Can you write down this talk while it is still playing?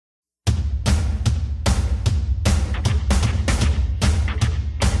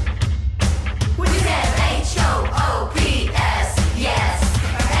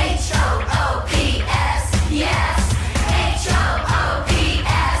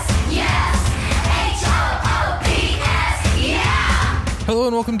Hello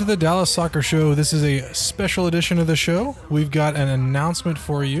and welcome to the Dallas Soccer Show. This is a special edition of the show. We've got an announcement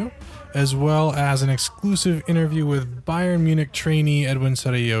for you, as well as an exclusive interview with Bayern Munich trainee Edwin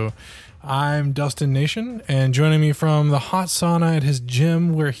Cerrillo. I'm Dustin Nation, and joining me from the hot sauna at his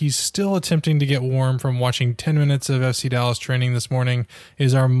gym, where he's still attempting to get warm from watching 10 minutes of FC Dallas training this morning,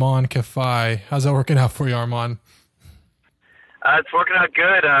 is Armand Kafai. How's that working out for you, Armand? It's working out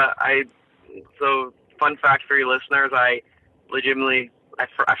good. So, fun fact for your listeners, I legitimately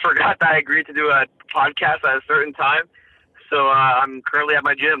I forgot that I agreed to do a podcast at a certain time. So I'm currently at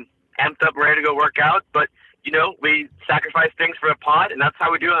my gym, amped up, ready to go work out. But, you know, we sacrifice things for a pod, and that's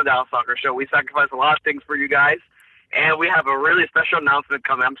how we do on the Dallas Soccer Show. We sacrifice a lot of things for you guys, and we have a really special announcement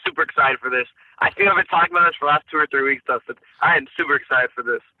coming. I'm super excited for this. I think I've been talking about this for the last 2 or 3 weeks, Dustin. I am super excited for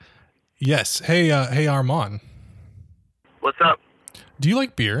this. Yes. Hey, Armand. What's up? Do you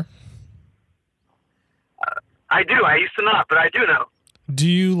like beer? I do. I used to not, but I do now. Do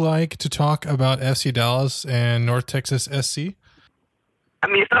you like to talk about FC Dallas and North Texas SC? I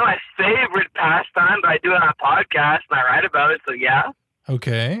mean, it's not my favorite pastime, but I do it on a podcast, and I write about it, so yeah.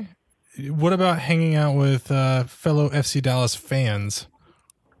 Okay. What about hanging out with fellow FC Dallas fans?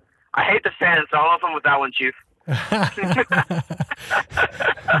 I hate the fans, so I'll open with that one, Chief.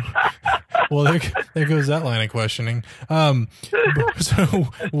 Well, there goes that line of questioning. So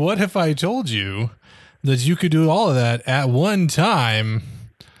what if I told you that you could do all of that at one time?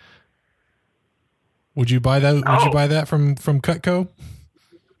 Would you buy that? Would you buy that from Cutco?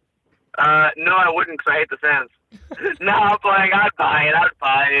 No, I wouldn't, because I hate the fans. No, I'm playing. I'd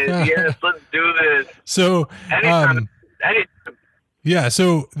buy it. Yes, let's do this. So, anytime. Yeah,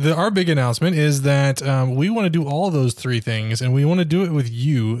 so our big announcement is that we want to do all those three things, and we want to do it with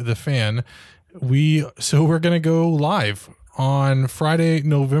you, the fan. So we're going to go live on Friday,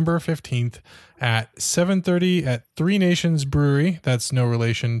 November 15th at 7:30 at Three Nations Brewery. That's no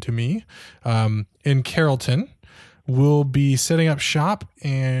relation to me. In Carrollton. We'll be setting up shop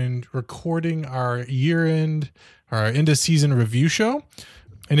and recording our year-end, our end-of-season review show.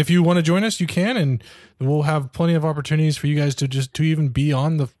 And if you want to join us, you can, and we'll have plenty of opportunities for you guys to even be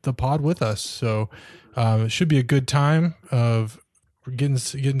on the pod with us. So it should be a good time of getting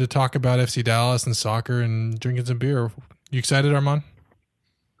to talk about FC Dallas and soccer and drinking some beer. You excited, Armand?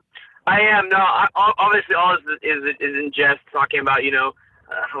 I am. No, obviously all is in jest, talking about,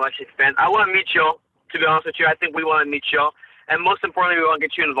 how much it's fans. I want to meet y'all. To be honest with you, I think we want to meet y'all, and most importantly, we want to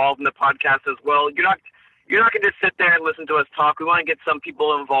get you involved in the podcast as well. You're not going to just sit there and listen to us talk. We want to get some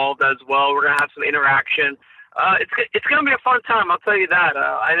people involved as well. We're going to have some interaction. It's going to be a fun time. I'll tell you that.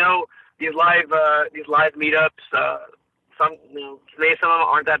 I know these live meetups. Maybe some of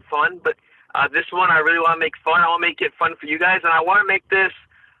them aren't that fun, but this one I really want to make fun. I want to make it fun for you guys, and I want to make this.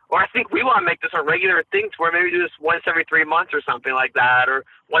 Or I think we want to make this a regular thing to where maybe we do this once every 3 months or something like that, or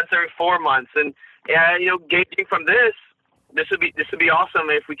once every 4 months. And gauging from this would be awesome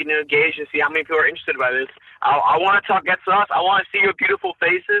if we can gauge and see how many people are interested by this. I want to talk Get Sauce. I want to see your beautiful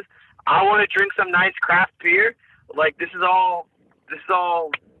faces. I want to drink some nice craft beer. Like this is all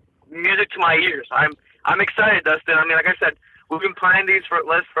music to my ears. I'm excited, Dustin. I mean, like I said, we've been planning these for the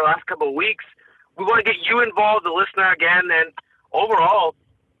last couple of weeks. We want to get you involved, the listener, again, and overall,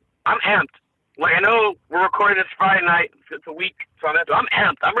 I'm amped. Like, I know we're recording this Friday night. It's a week from it, but I'm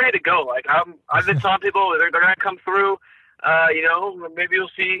amped. I'm ready to go. Like, I've been telling people they're going to come through. Maybe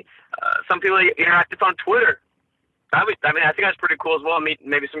you'll see some people interactive on Twitter. I think that's pretty cool as well. Meet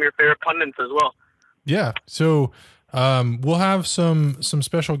maybe some of your favorite pundits as well. Yeah. So we'll have some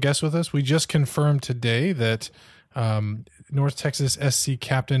special guests with us. We just confirmed today that North Texas SC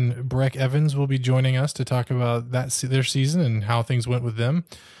captain Breck Evans will be joining us to talk about their season and how things went with them.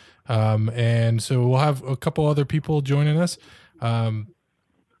 And so we'll have a couple other people joining us.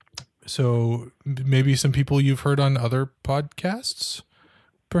 So maybe some people you've heard on other podcasts,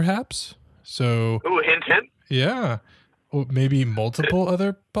 perhaps. So, ooh, hint, hint. Yeah. Or maybe multiple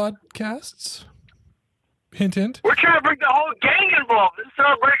other podcasts. Hint, hint. We're trying to bring the whole gang involved. This is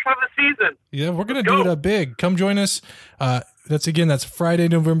celebration of the season. Yeah, we're going to do it up big. Come join us. That's Friday,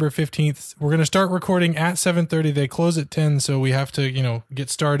 November 15th. We're going to start recording at 7:30. They close at 10, so we have to, get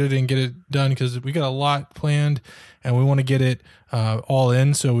started and get it done because we got a lot planned and we want to get it all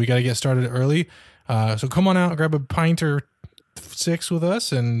in, so we got to get started early. So come on out, grab a pint or 6 with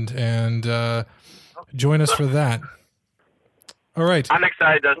us and join us for that. All right. I'm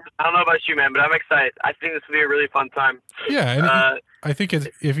excited, Dustin. I don't know about you, man, but I'm excited. I think this will be a really fun time. Yeah, and I think if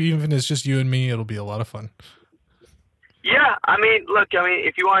it's just you and me, it'll be a lot of fun. Yeah,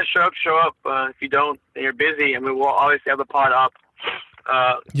 if you want to show up. If you don't, and you're busy, we'll obviously have the pod up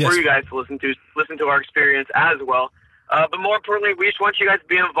for you guys to listen to our experience as well. But more importantly, we just want you guys to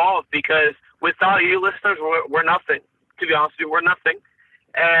be involved because without you listeners, we're nothing. To be honest with you, we're nothing.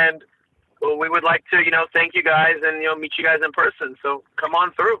 And we would like to, thank you guys and, meet you guys in person. So come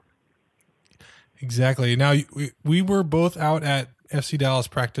on through. Exactly. Now, we were both out at FC Dallas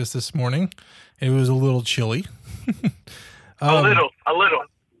practice this morning. It was a little chilly. A little.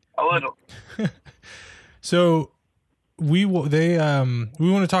 So we want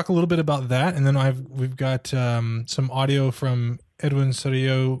to talk a little bit about that, and then we've got some audio from Edwin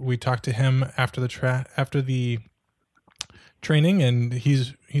Cerrillo. We talked to him after the training, and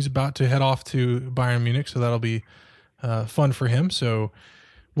he's about to head off to Bayern Munich, so that'll be fun for him. So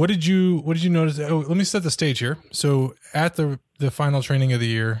what did you notice? Oh, let me set the stage here. So at the final training of the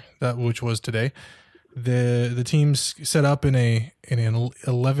year, which was today, the teams set up in an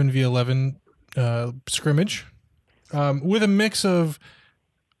 11v11 scrimmage with a mix of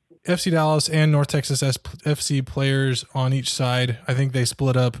FC Dallas and North Texas FC players on each side. I think they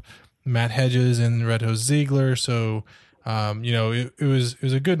split up Matt Hedges and Red Hose Ziegler. So, it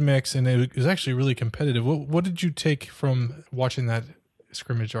was a good mix, and it was actually really competitive. What did you take from watching that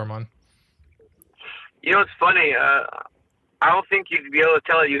scrimmage, Armand? It's funny. I don't think you'd be able to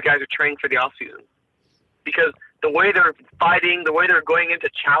tell that you guys are training for the off season because the way they're fighting, the way they're going into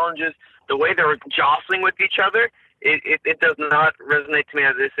challenges, the way they're jostling with each other, it does not resonate to me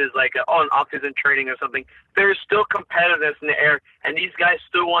as this is like an off-season training or something. There's still competitiveness in the air, and these guys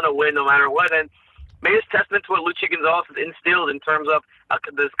still want to win no matter what. And maybe it's testament to what Luchi Gonzalez has instilled in terms of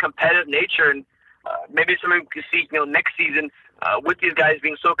this competitive nature. And maybe something we could see, next season with these guys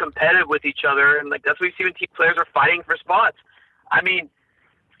being so competitive with each other. And like that's what we see when team players are fighting for spots. I mean,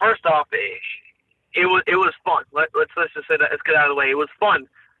 first off, it was fun. Let's just say that. Let's get out of the way. It was fun.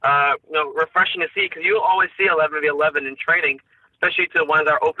 Refreshing to see because you always see 11v11 in training, especially to the ones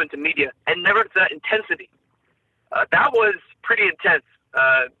that are open to media, and never to that intensity. That was pretty intense.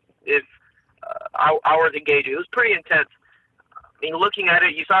 If I was engaging, it was pretty intense. I mean, looking at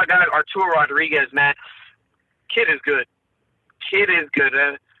it, you saw a guy like Arturo Rodriguez, man. Kid is good.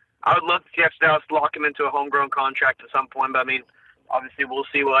 I would love to see FC Dallas lock him into a homegrown contract at some point, but I mean, obviously we'll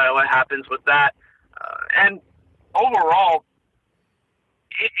see what happens with that. And overall,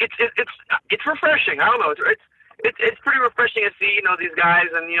 it's refreshing. I don't know. It's pretty refreshing to see these guys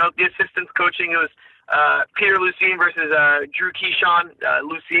and the assistants coaching. It was Peter Lucien versus Drew Keyshawn.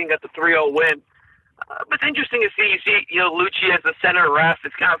 Lucien got the 3-0 win. But it's interesting to see. You see Lucci as the center ref.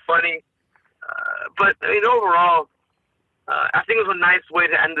 It's kind of funny. But I mean overall, I think it was a nice way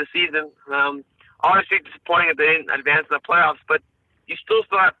to end the season. Obviously disappointing that they didn't advance in the playoffs, but you still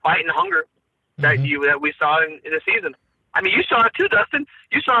have fight and hunger that we saw in the season. I mean, you saw it too, Dustin.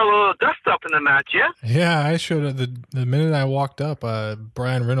 You saw a little dust up in the match, yeah? Yeah, I showed it. The minute I walked up,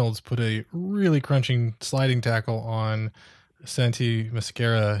 Brian Reynolds put a really crunching sliding tackle on Santi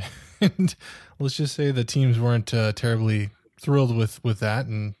Mascara. And let's just say the teams weren't terribly thrilled with that.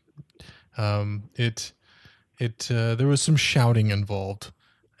 And there was some shouting involved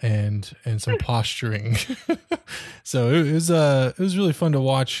and some posturing. So it was really fun to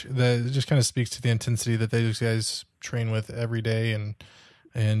watch. That it just kind of speaks to the intensity that those guys train with every day. And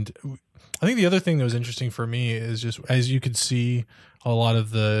I think the other thing that was interesting for me is just, as you could see a lot of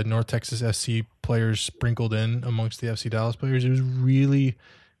the North Texas SC players sprinkled in amongst the FC Dallas players, it was really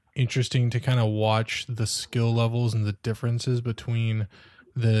interesting to kind of watch the skill levels and the differences between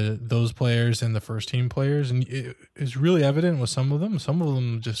those players and the first team players. And it is really evident with some of them. Some of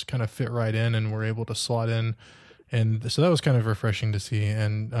them just kind of fit right in and were able to slot in. And so that was kind of refreshing to see.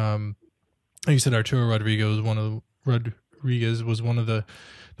 And like you said, Arturo Rodriguez was one of the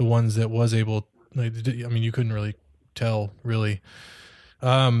ones that was able, like, I mean, you couldn't really tell really.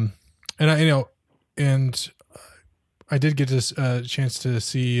 And I did get this chance to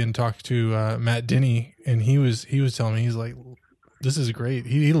see and talk to Matt Denny, and he was telling me, he's like, this is great.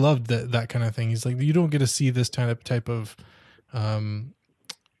 He loved that kind of thing. He's like, you don't get to see this type of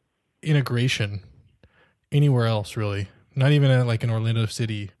integration anywhere else, really. Not even at like an Orlando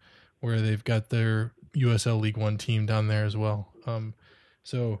City, where they've got their USL League One team down there as well.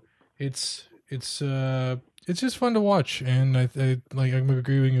 So it's just fun to watch, and I'm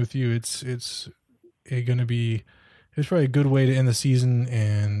agreeing with you. It's probably a good way to end the season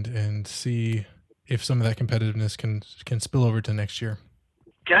and see if some of that competitiveness can spill over to next year.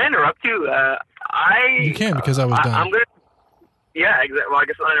 Can I interrupt you? You can, because I was done. I'm gonna. Yeah, exactly. Well, I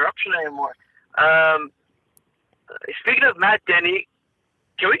guess not interruption anymore. Speaking of Matt Denny,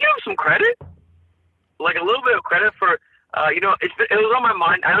 can we give him some credit? Like a little bit of credit for, it was on my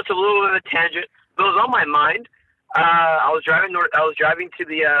mind. I know it's a little bit of a tangent, but it was on my mind. I was driving to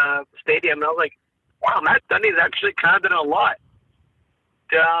the stadium, and I was like, wow, Matt Dunny's actually kind of done a lot.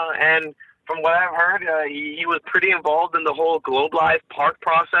 And from what I've heard, he was pretty involved in the whole Globe Life Park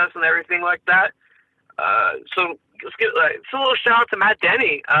process and everything like that. So let's get it's a little shout out to Matt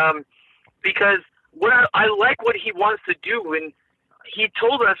Denny, because I like what he wants to do, and he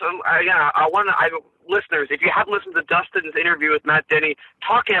told us. Listeners, if you haven't listened to Dustin's interview with Matt Denny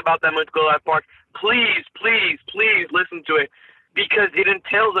talking about that with Globe Life Park, please listen to it, because it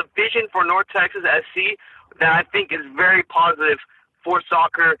entails a vision for North Texas SC that I think is very positive for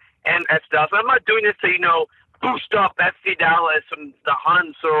soccer and stuff. I'm not doing this to, boost up FC Dallas and the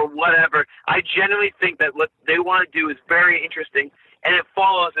Hunts or whatever. I genuinely think that what they want to do is very interesting, and it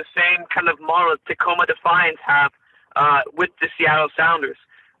follows the same kind of model that Tacoma Defiance have with the Seattle Sounders.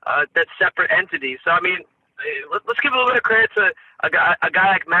 That's separate entities. So, I mean, let's give a little bit of credit to a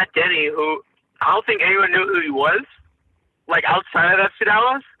guy like Matt Denny, who I don't think anyone knew who he was, like outside of FC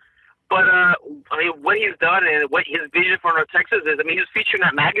Dallas. But, what he's done and what his vision for North Texas is, he was featured in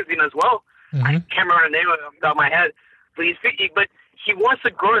that magazine as well. Mm-hmm. I can't remember the name of it off the top of my head. But he wants to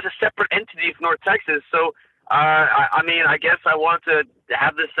grow as a separate entity for North Texas. So, I guess I want to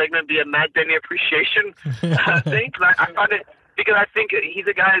have this segment be a Matt Denny appreciation thing. I find it, because I think he's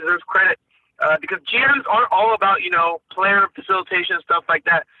a guy that deserves credit. Because GMs aren't all about, player facilitation and stuff like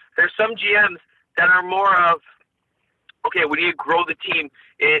that. There's some GMs that are more of, okay, we need to grow the team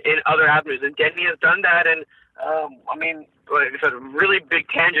in other avenues. And Denny has done that. And, like I said, a really big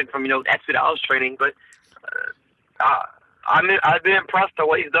tangent from, FC Dallas training. But I've been impressed by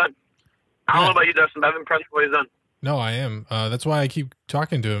what he's done. I don't know about you, Dustin, but I've been impressed with what he's done. No, I am. That's why I keep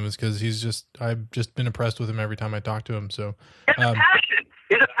talking to him, is because I've just been impressed with him every time I talk to him. So it's a passion.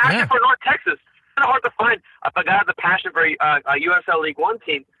 It's a passion for North Texas. It's hard to find a guy with a passion for a USL League One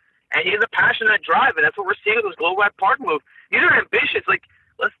team, and he has a passion and a drive, and that's what we're seeing with this Globe Life Park move. These are ambitious.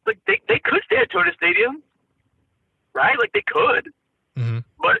 They could stay at Toyota Stadium, right? Like they could,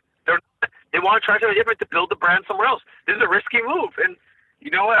 but they want to try something different to build the brand somewhere else. This is a risky move, and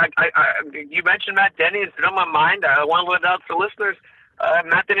you know what? You mentioned Matt Denny. It's been on my mind. I want to let it out to listeners.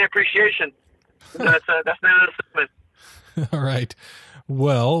 Matt Denny appreciation. That's the end of the segment. All right.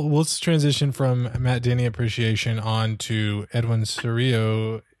 Well, let's transition from Matt Denny appreciation on to Edwin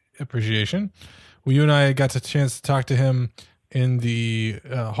Cerrillo appreciation. Well, you and I got the chance to talk to him in the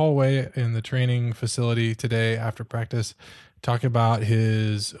hallway in the training facility today after practice, talk about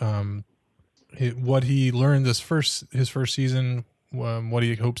his what he learned his first season, what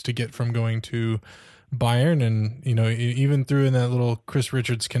he hopes to get from going to Bayern, and even threw in that little Chris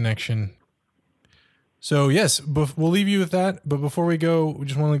Richards connection. So yes, we'll leave you with that. But before we go, we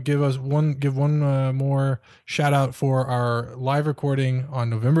just want to give one more shout out for our live recording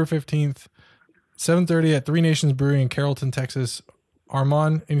on November 15th, 7:30 at Three Nations Brewery in Carrollton, Texas.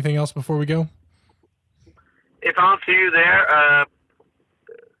 Armand, anything else before we go? If I don't see you there,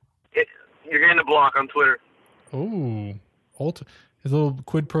 you're getting a block on Twitter. Oh, a little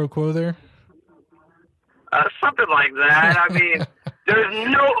quid pro quo there. Something like that. There's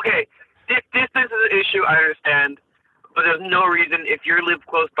no okay. Distance is an issue, I understand, but there's no reason if you live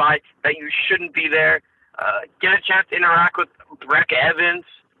close by that you shouldn't be there. Get a chance to interact with Breck Evans.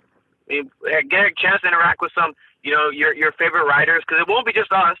 Get a chance to interact with some, your favorite writers, because it won't be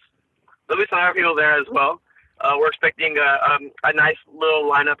just us. There'll be some other people there as well. We're expecting a nice little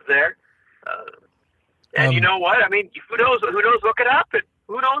lineup there. And you know what? Who knows what could happen?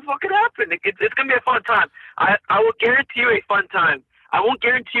 Who knows what could happen? It's going to be a fun time. I will guarantee you a fun time. I won't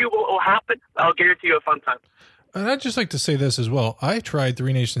guarantee you what will happen. I'll guarantee you a fun time. And I'd just like to say this as well. I tried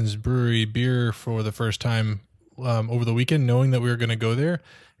Three Nations Brewery beer for the first time over the weekend, knowing that we were going to go there,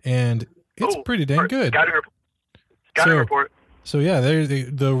 and it's pretty dang good. Scouting report. So yeah,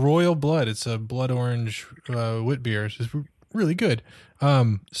 the Royal Blood. It's a blood orange wit beer. It's just really good.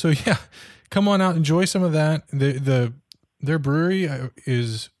 So yeah, come on out, enjoy some of that. Their brewery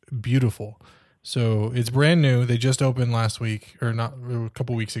is beautiful. So it's brand new. They just opened last week, or not a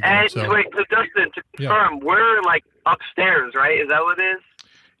couple weeks ago. And so Dustin, to confirm, we're like upstairs, right? Is that what it is?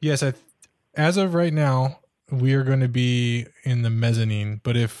 Yes. As of right now, we are going to be in the mezzanine.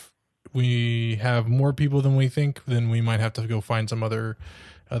 But if we have more people than we think, then we might have to go find some other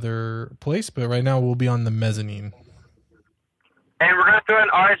place. But right now, we'll be on the mezzanine. And we're going to throw an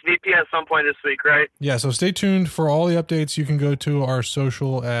RSVP at some point this week, right? Yeah. So stay tuned for all the updates. You can go to our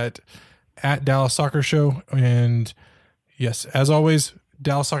social at Dallas Soccer Show. And yes, as always,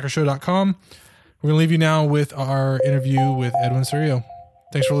 DallasSoccerShow.com. We're going to leave you now with our interview with Edwin Cerrillo.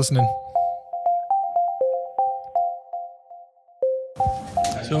 Thanks for listening.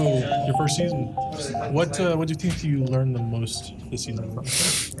 So your first season, what do you think you learned the most this season?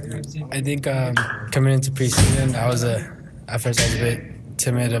 I think coming into preseason, at first I was a bit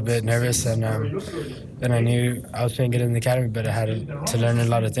timid, a bit nervous, and then I knew I was playing good in the academy, but I had to learn a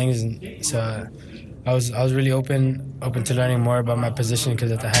lot of things, and so I was really open to learning more about my position,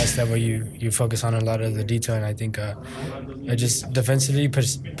 because at the highest level you focus on a lot of the detail, and I think I just defensively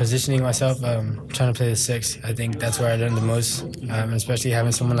positioning myself, trying to play the six. I think that's where I learned the most, especially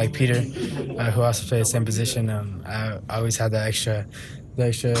having someone like Peter, who also plays the same position. I always had the extra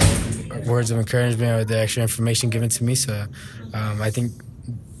words of encouragement or the extra information given to me. So I think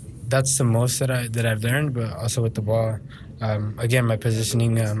that's the most that I've learned. But also with the ball, again, my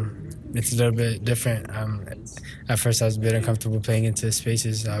positioning, it's a little bit different. At first, I was a bit uncomfortable playing into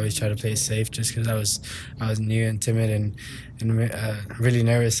spaces. I always try to play it safe, just because I was new and timid and really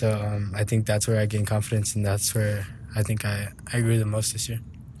nervous. So I think that's where I gain confidence, and that's where I think I grew the most this year.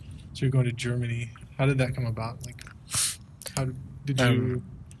 So you're going to Germany. How did that come about? Like, how did you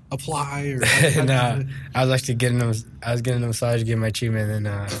apply? Or No, I was actually getting a massage, getting my treatment, and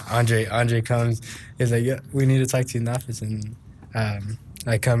Andre comes. He's like, "Yeah, we need to talk to you in the office." And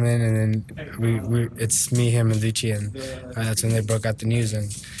I come in, and then it's me, him, and Lucci, and that's when they broke out the news.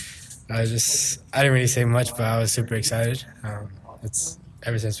 And I didn't really say much, but I was super excited. It's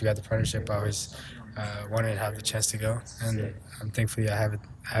ever since we got the partnership, I always wanted to have the chance to go, and thankfully I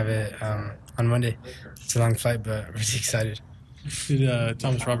have it on Monday. It's a long flight, but really excited. Did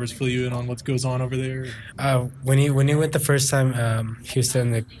Thomas Roberts fill you in on what goes on over there? When he went the first time, he was still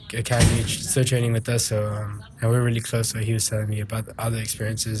in the academy, still training with us. So and we were really close. So he was telling me about all the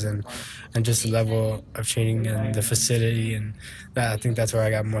experiences and just the level of training and the facility, and I think that's where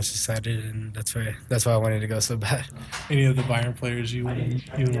I got most excited, and that's why I wanted to go so bad. Any of the Bayern players you want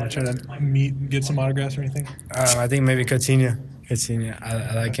to try to meet and get some autographs or anything? I think maybe Coutinho.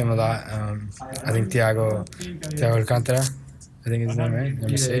 I like him a lot. I think Thiago Alcantara, I think his name, right?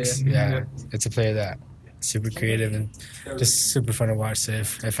 Number 6. Yeah. It's a player that super creative and just super fun to watch. So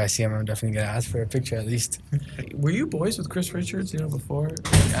if I see him, I'm definitely gonna ask for a picture at least. Were you boys with Chris Richards, before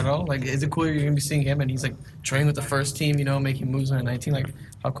at all? Like, is it cool you're gonna be seeing him and he's like training with the first team, making moves on 19? Like,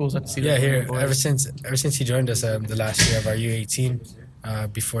 how cool is that to see? Yeah, here ever since he joined us the last year of our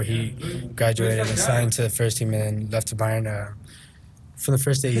U18, before he graduated and signed to the first team and then left to Bayern. From the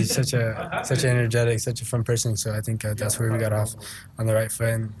first day, he's such an energetic, such a fun person. So I think that's where we got off on the right foot,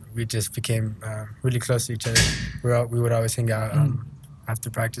 and we just became really close to each other. We would always hang out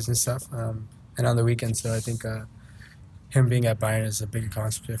after practice and stuff, and on the weekends. So I think him being at Bayern is a big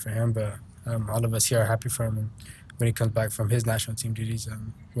accomplishment for him. But all of us here are happy for him. And when he comes back from his national team duties,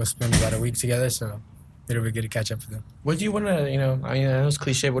 we'll spend about a week together. So it'll be good to catch up with him. What do you want to, I know it's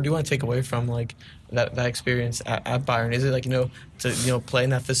cliche, but what do you want to take away from, like, that experience at Bayern? Is it, like, to, play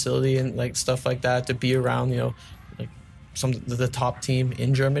in that facility and, like, stuff like that, to be around, like, the top team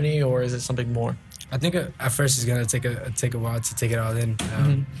in Germany, or is it something more? I think at first it's going to take a while to take it all in.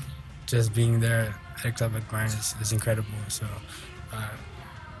 Just being there at a club like Bayern is incredible. So,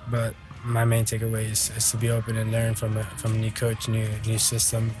 but my main takeaway is to be open and learn from a new coach, new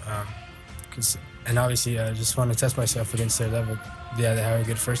system. And obviously, I just want to test myself against their level. Yeah, they have a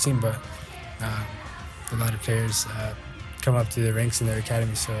good first team, but a lot of players come up through the ranks in their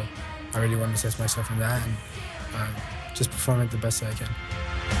academy. So I really want to test myself in that and just perform it the best that I can.